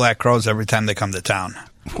see the Black Crowes every time they come to town.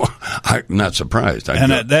 Well, I'm not surprised. I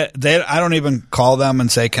don't even call them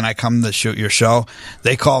and say, can I come to shoot your show?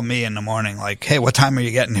 They call me in the morning like, hey, what time are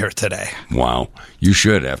you getting here today? Wow. You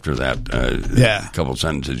should, after that couple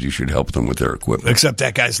sentences, you should help them with their equipment. Except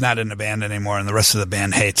that guy's not in the band anymore, and the rest of the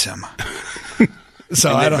band hates him.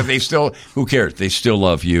 But they still, who cares? They still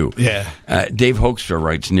love you. Yeah. Dave Hoekstra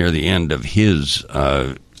writes near the end of his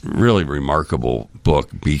really remarkable book,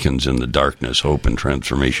 Beacons in the Darkness, Hope and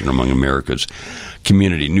Transformation Among America's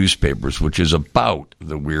Community Newspapers, which is about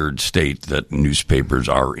the weird state that newspapers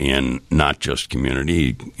are in, not just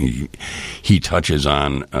community. He touches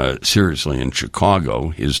on, seriously, in Chicago,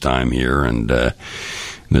 his time here and the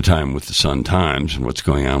time with the Sun-Times and what's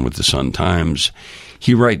going on with the Sun-Times.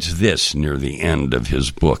 He writes this near the end of his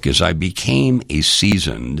book, as I became a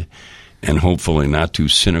seasoned and hopefully not too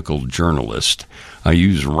cynical journalist, I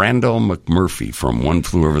use Randall McMurphy from One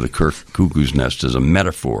Flew Over the Cuckoo's Nest as a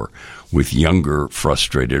metaphor with younger,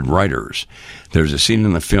 frustrated writers. There's a scene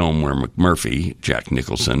in the film where McMurphy, Jack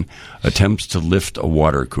Nicholson, attempts to lift a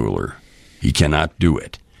water cooler. He cannot do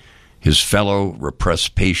it. His fellow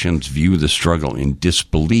repressed patients view the struggle in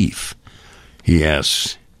disbelief. He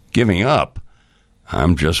asks, giving up?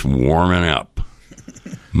 I'm just warming up.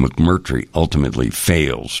 McMurtry ultimately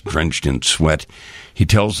fails, drenched in sweat. He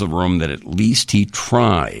tells the room that at least he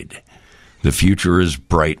tried. The future is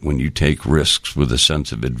bright when you take risks with a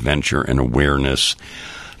sense of adventure and awareness.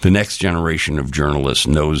 The next generation of journalists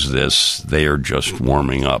knows this. They are just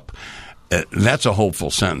warming up. That's a hopeful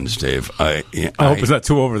sentence, Dave. I hope it's not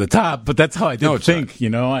too over the top, but that's how I did think,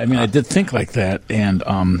 I did think like that. And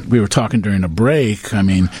we were talking during a break. I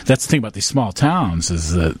mean, that's the thing about these small towns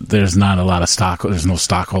is that there's not a lot of there's no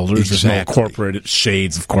stockholders. Exactly. There's no corporate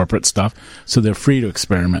shades of corporate stuff. So they're free to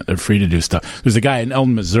experiment. They're free to do stuff. There's a guy in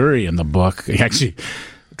Elm, Missouri in the book.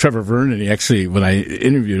 Trevor Vernon, when I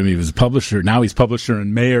interviewed him, he was a publisher. Now he's publisher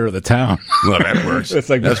and mayor of the town. Well, that works. It's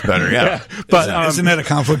like, that's better, yeah. But isn't that a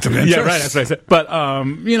conflict of interest? Yeah, right. That's what I said. But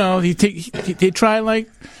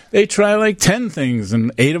they try like 10 things,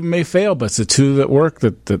 and 8 of them may fail, but it's the 2 that work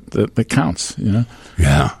that counts. Yeah.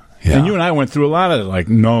 Yeah. And you and I went through a lot of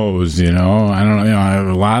no's, I don't know, I have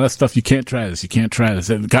a lot of stuff. You can't try this. You can't try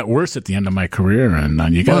this. It got worse at the end of my career, and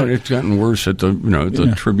it's gotten worse at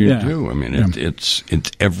the Tribune too. I mean, it's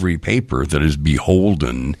every paper that is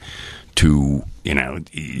beholden to,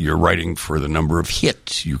 you're writing for the number of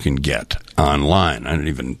hits you can get online. I don't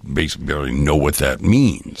even barely know what that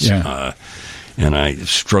means. Yeah. And I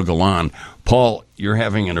struggle on. Paul, you're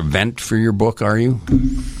having an event for your book, are you?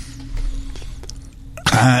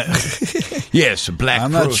 Yes, Black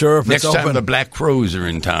I'm Crows. not sure if Next it's time open. the Black Crows are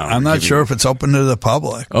in town. I'm not sure if it's open to the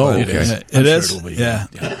public. Oh, okay. It is? Yeah.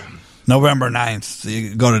 November 9th.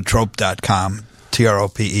 You go to trope.com,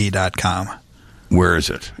 trope.com. Where is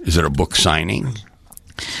it? Is it a book signing?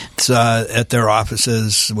 It's at their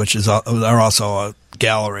offices, which is they're also a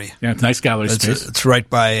gallery. Yeah, it's a nice gallery space. It's right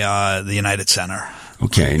by the United Center.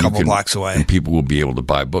 Okay, a couple blocks away. And people will be able to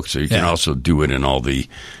buy books. So you can also do it in all the,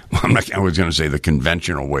 I was going to say the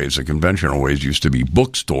conventional ways. The conventional ways used to be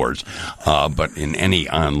bookstores, but in any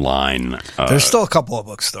online. There's still a couple of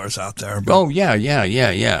bookstores out there. But. Oh, yeah.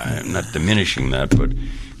 I'm not diminishing that,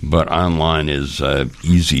 but online is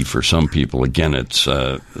easy for some people. Again, it's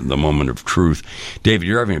the moment of truth. David,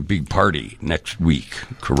 you're having a big party next week,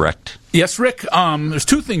 correct? Yes, Rick. There's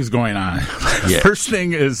two things going on. Yes. First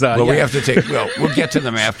thing is... we have to take... Well, we'll get to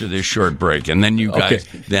them after this short break. And then you guys...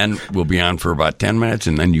 Okay. Then we'll be on for about 10 minutes,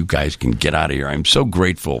 and then you guys can get out of here. I'm so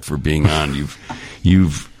grateful for being on.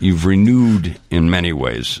 You've renewed in many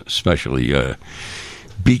ways, especially...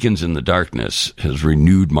 Beacons in the Darkness has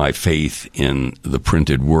renewed my faith in the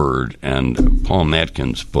printed word, and Paul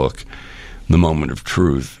Natkin's book, The Moment of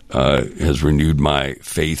Truth, has renewed my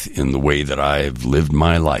faith in the way that I've lived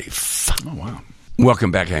my life. Oh, wow.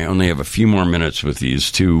 Welcome back. I only have a few more minutes with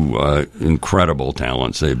these two incredible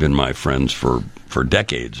talents. They've been my friends for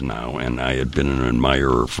decades now, and I had been an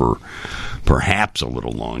admirer for perhaps a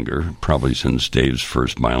little longer, probably since Dave's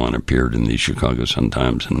first violin appeared in the Chicago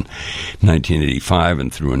Sun-Times in 1985,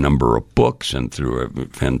 and through a number of books and through a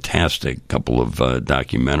fantastic couple of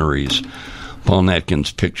documentaries. Paul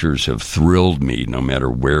Natkin's pictures have thrilled me no matter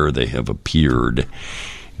where they have appeared.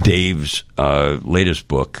 Dave's latest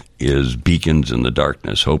book is Beacons in the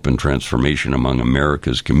Darkness, Hope and Transformation Among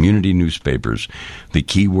America's Community Newspapers. The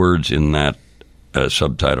key words in that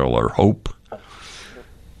subtitle are hope,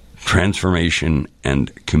 transformation,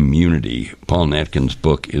 and community. Paul Natkin's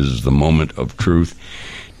book is The Moment of Truth.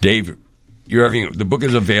 Dave, the book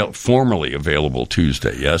is formally available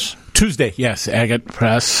Tuesday, yes? Tuesday, yes. Agate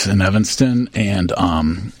Press in Evanston, and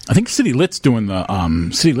I think City Lit's doing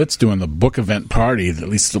the book event party. At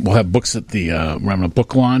least we'll have books at the we're having a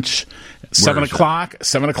book launch. 7 o'clock,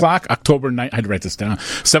 October 9th. I had to write this down.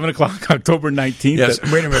 7 o'clock, October 19th. Yes,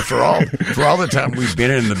 wait a minute. For all the time we've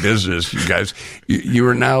been in the business, you guys, you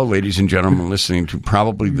are now, ladies and gentlemen, listening to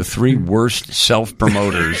probably the three worst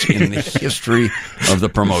self-promoters in the history of the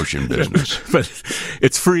promotion business. But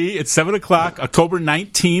it's free. It's 7 o'clock, October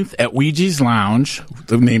 19th at Ouija's Lounge,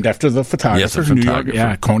 named after the photographer. Yes, the photographer. New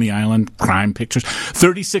York, Coney Island Crime Pictures.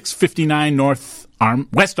 3659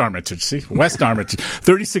 West Armitage,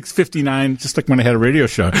 3659, just like when I had a radio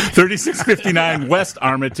show, 3659 West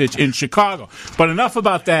Armitage in Chicago. But enough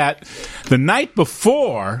about that. The night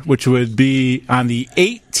before, which would be on the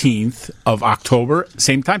 18th of October,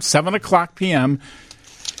 same time, 7 o'clock p.m.,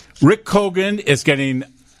 Rick Kogan is getting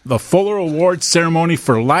the Fuller Award ceremony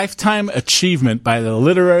for Lifetime Achievement by the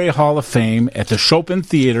Literary Hall of Fame at the Chopin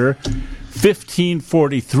Theater,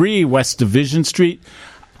 1543 West Division Street.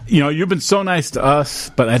 You know, you've been so nice to us,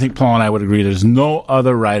 but I think Paul and I would agree there's no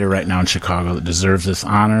other writer right now in Chicago that deserves this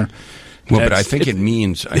honor. Well, but I think it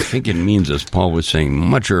means, as Paul was saying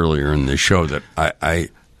much earlier in the show, that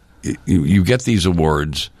you get these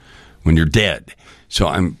awards when you're dead. So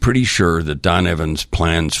I'm pretty sure that Don Evans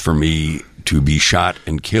plans for me to be shot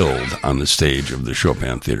and killed on the stage of the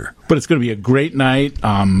Chopin Theater. But it's going to be a great night.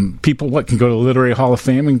 People can go to the Literary Hall of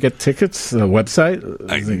Fame and get tickets, the website.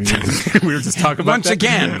 We were just talking about Once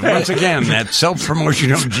again, that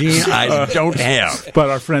self-promotional gene I don't have. But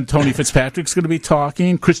our friend Tony Fitzpatrick's going to be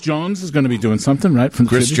talking. Chris Jones is going to be doing something, right? From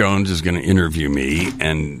Chris Jones is going to interview me,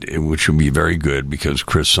 which will be very good because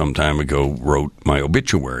Chris some time ago wrote my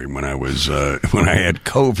obituary when I was when I had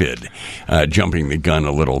COVID, jumping the gun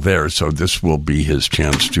a little there. So this will be his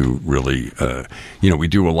chance to really, we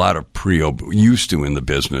do a lot of used to in the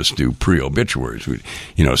business do pre-obituaries.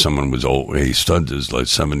 Someone was old, hey, Studs is like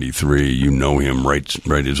 73, him,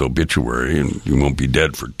 write his obituary, and you won't be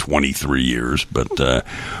dead for 23 years, but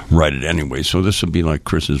write it anyway. So this would be like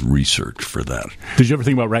Chris's research for that. Did you ever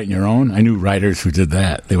think about writing your own? I knew writers who did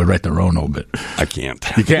that. They would write their own obit. I can't.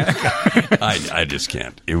 You can't? I just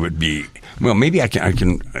can't. It would be, well, maybe I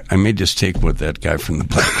may just take what that guy from the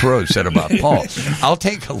Black Crow said about Paul. I'll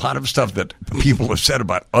take a lot of stuff that people have said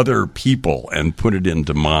about other people and put it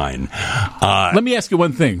into mine. Let me ask you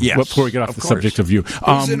one thing before we get off the subject of you.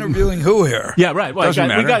 Who's interviewing who here? Yeah, right. Well, we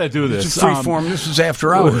got to do this. It's a free form. This is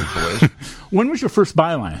after hours, boys. When was your first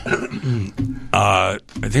byline? I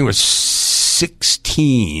think it was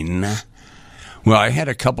 16. Well, I had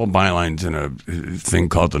a couple bylines in a thing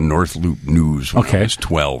called the North Loop News when I was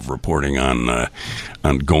 12, reporting on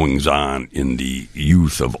goings-on in the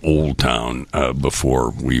youth of Old Town before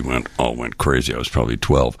we all went crazy. I was probably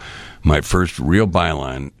 12. My first real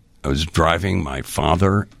byline, I was driving my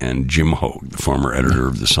father and Jim Hogue, the former editor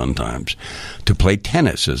of the Sun-Times, to play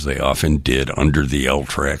tennis, as they often did, under the L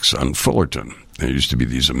tracks on Fullerton. There used to be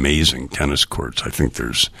these amazing tennis courts. I think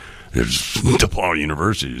there's DePaul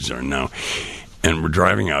universities there now. And we're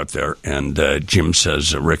driving out there, and Jim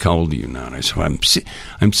says, Rick, how old are you now? And I said,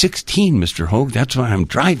 I'm 16, Mr. Hogue. That's why I'm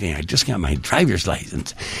driving. I just got my driver's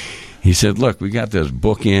license. He said, look, we got this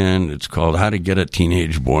book in. It's called How to Get a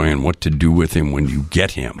Teenage Boy and What to Do with Him When You Get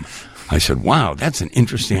Him. I said, wow, that's an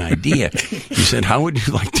interesting idea. He said, how would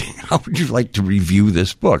you like to review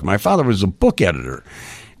this book? My father was a book editor.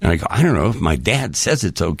 And I go, I don't know. If my dad says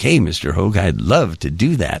it's okay, Mr. Hogue, I'd love to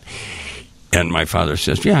do that. And my father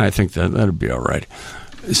says, yeah, I think that'd be all right.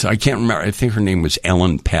 So I can't remember. I think her name was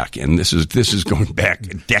Ellen Peck, and this is going back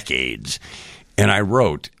decades. And I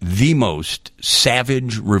wrote the most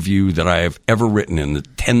savage review that I have ever written in the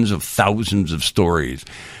tens of thousands of stories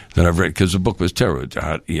that I've read, because the book was terrible.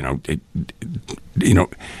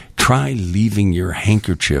 Try leaving your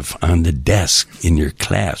handkerchief on the desk in your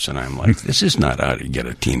class. And I'm like, this is not how to get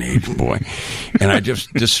a teenage boy. And I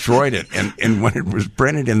just destroyed it. And when it was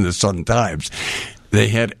printed in the Sun-Times, they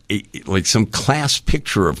had some class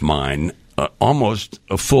picture of mine, almost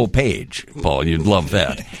a full page, Paul, you'd love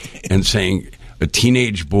that, and saying, a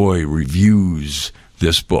teenage boy reviews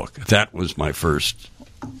this book. That was my first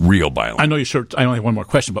real byline. I know you're short. I only have one more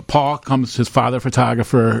question, but Paul comes, his father,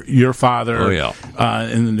 photographer, your father,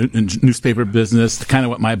 in the newspaper business, kind of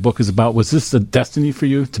what my book is about. Was this a destiny for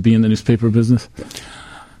you to be in the newspaper business?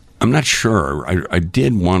 I'm not sure. I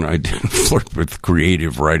did flirt with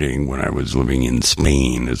creative writing when I was living in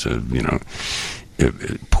Spain as a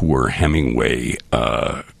poor Hemingway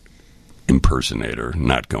impersonator,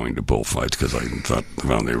 not going to bullfights because I thought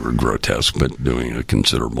they were grotesque, but doing a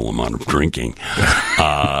considerable amount of drinking.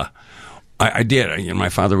 I did. My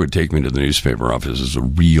father would take me to the newspaper office as a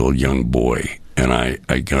real young boy, and I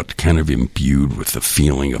got kind of imbued with the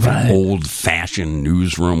feeling of an old-fashioned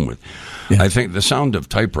newsroom. I think the sound of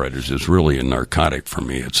typewriters is really a narcotic for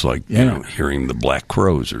me. It's like hearing the Black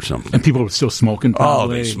Crowes or something. And people were still smoking,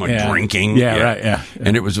 probably. Oh, they smoked, drinking. Yeah.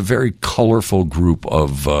 And it was a very colorful group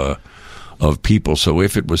of people. So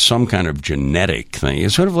if it was some kind of genetic thing,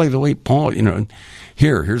 it's sort of like the way Paul,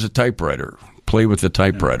 here's a typewriter. Play with the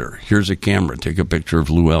typewriter. Here's a camera. Take a picture of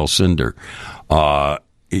Lou Alcindor. I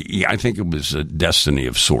think it was a destiny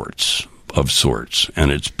of sorts.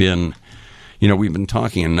 And it's been, we've been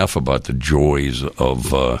talking enough about the joys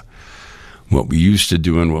of what we used to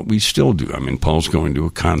do and what we still do. I mean, Paul's going to a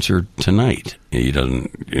concert tonight. And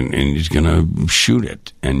he's going to shoot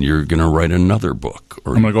it, and you're going to write another book.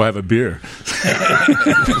 Or I'm going to go have a beer.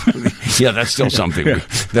 Yeah, that's still something.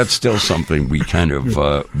 That's still something we kind of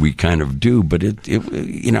do. But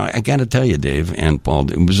I got to tell you, Dave and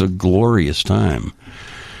Paul, it was a glorious time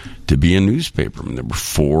to be a newspaper. I mean, there were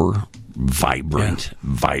 4 vibrant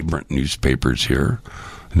newspapers here.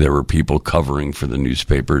 There were people covering for the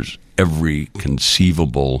newspapers every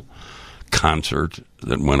conceivable concert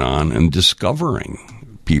that went on and discovering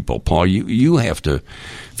people. Paul, you have to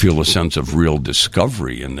feel a sense of real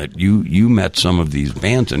discovery in that you met some of these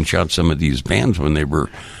bands and shot some of these bands when they were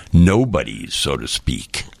nobodies, so to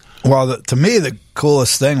speak. Well, to me, the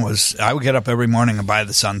coolest thing was I would get up every morning and buy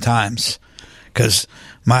the Sun-Times because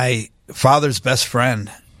my father's best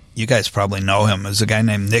friend, you guys probably know him, is a guy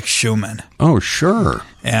named Nick Schumann. Oh, sure.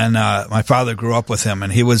 And my father grew up with him,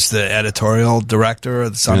 and he was the editorial director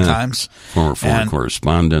of the Sun-Times. Former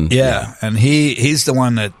correspondent. Yeah, and he's the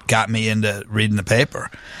one that got me into reading the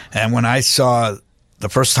paper. And when the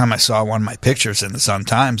first time I saw one of my pictures in the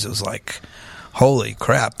Sun-Times, it was like, holy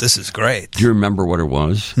crap, this is great. Do you remember what it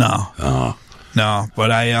was? No. Oh. No,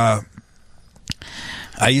 but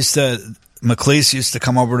McLeese used to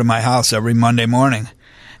come over to my house every Monday morning.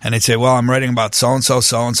 And they'd say, well, I'm writing about so-and-so,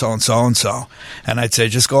 so-and-so, and so-and-so. And I'd say,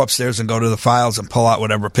 just go upstairs and go to the files and pull out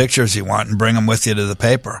whatever pictures you want and bring them with you to the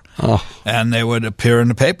paper. Oh. And they would appear in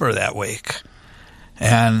the paper that week.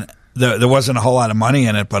 And there wasn't a whole lot of money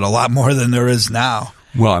in it, but a lot more than there is now.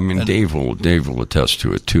 Well, I mean, Dave will attest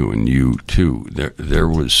to it, too, and you, too. There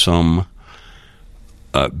was some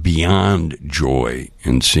beyond joy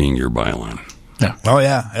in seeing your byline. Yeah. Oh,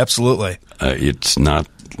 yeah, absolutely. It's not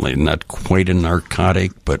quite a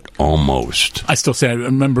narcotic, but almost. I still say I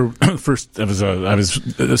remember first. I was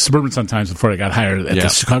a Suburban Sun-Times before I got hired at the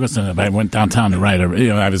Chicago Sun. I went downtown to write.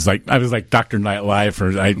 I was like Dr. Nightlife,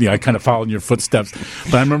 or I kind of followed in your footsteps.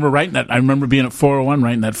 But I remember writing that. I remember being at 401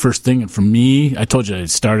 writing that first thing. And for me, I told you I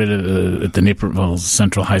started at the Naperville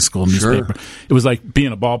Central High School newspaper. Sure. It was like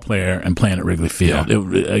being a ball player and playing at Wrigley Field. Yeah.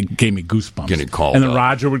 It gave me goosebumps. Getting called and then up.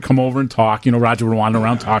 Roger would come over and talk. Roger would wander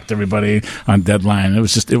around, talk to everybody on deadline. It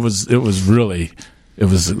was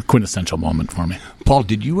a quintessential moment for me. Paul,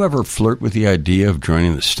 did you ever flirt with the idea of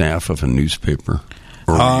joining the staff of a newspaper?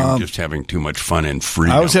 Or were you just having too much fun and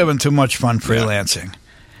freedom? I was having too much fun freelancing.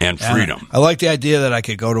 And freedom. I like the idea that I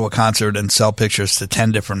could go to a concert and sell pictures to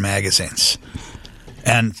 10 different magazines.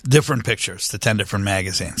 And different pictures to 10 different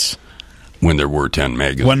magazines. When there were 10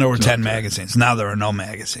 magazines. When there were 10 magazines. Now there are no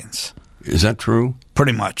magazines. Is that true?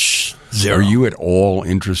 Pretty much zero. Are you at all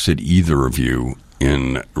interested, either of you,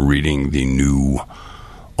 in reading the new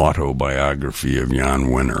autobiography of Jan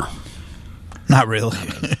Wenner? Not really.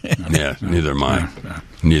 Yeah, neither am I.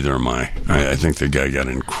 Neither am I. I think the guy got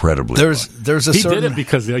incredibly. There's a He certain. did it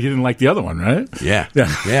because he didn't like the other one, right? Yeah.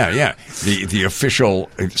 The official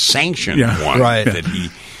sanctioned one Right. that he.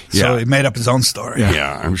 So he made up his own story.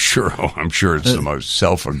 Yeah, I'm sure. I'm sure it's the most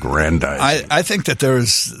self-aggrandizing. I think that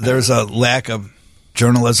there's a lack of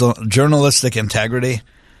journalistic integrity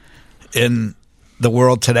in the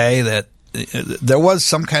world today. That there was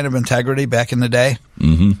some kind of integrity back in the day.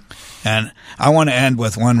 Mm-hmm. And I want to end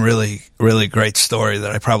with one really, really great story that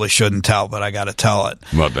I probably shouldn't tell, but I got to tell it.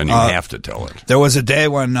 Well, then you have to tell it. There was a day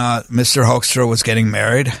when Mr. Hoekstra was getting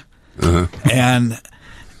married, and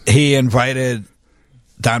he invited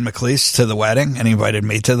Don McLeese to the wedding, and he invited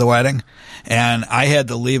me to the wedding. And I had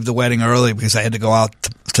to leave the wedding early because I had to go out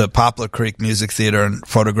to Poplar Creek Music Theater and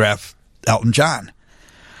photograph Elton John,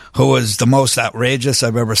 who was the most outrageous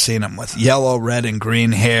I've ever seen him, with yellow, red, and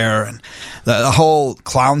green hair, and the whole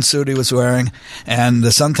clown suit he was wearing. And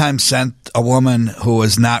the Sun-Times sent a woman who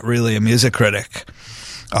was not really a music critic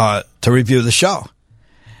to review the show.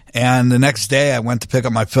 And the next day, I went to pick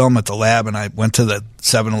up my film at the lab, and I went to the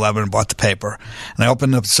 7-Eleven and bought the paper. And I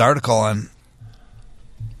opened up this article, and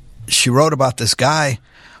she wrote about this guy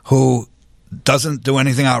who doesn't do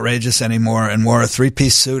anything outrageous anymore and wore a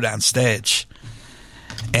 3-piece suit on stage.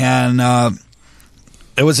 And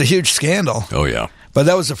it was a huge scandal. Oh, yeah. But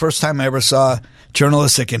that was the first time I ever saw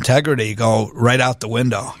journalistic integrity go right out the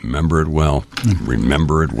window. Remember it well.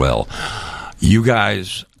 Remember it well. You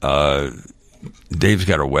guys, Dave's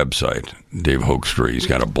got a website, Dave Hoekstra. He's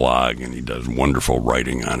got a blog, and he does wonderful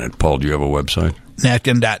writing on it. Paul, do you have a website?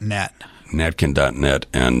 Natkin.net. Natkin.net.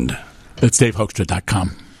 And It's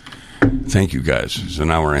DaveHoekstra.com. thank you, guys. It's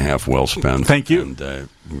an hour and a half well spent. Thank you. And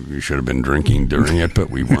we should have been drinking during it, but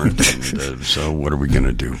we weren't. And, so what are we going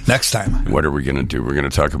to do? Next time. What are we going to do? We're going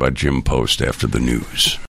to talk about Jim Post after the news.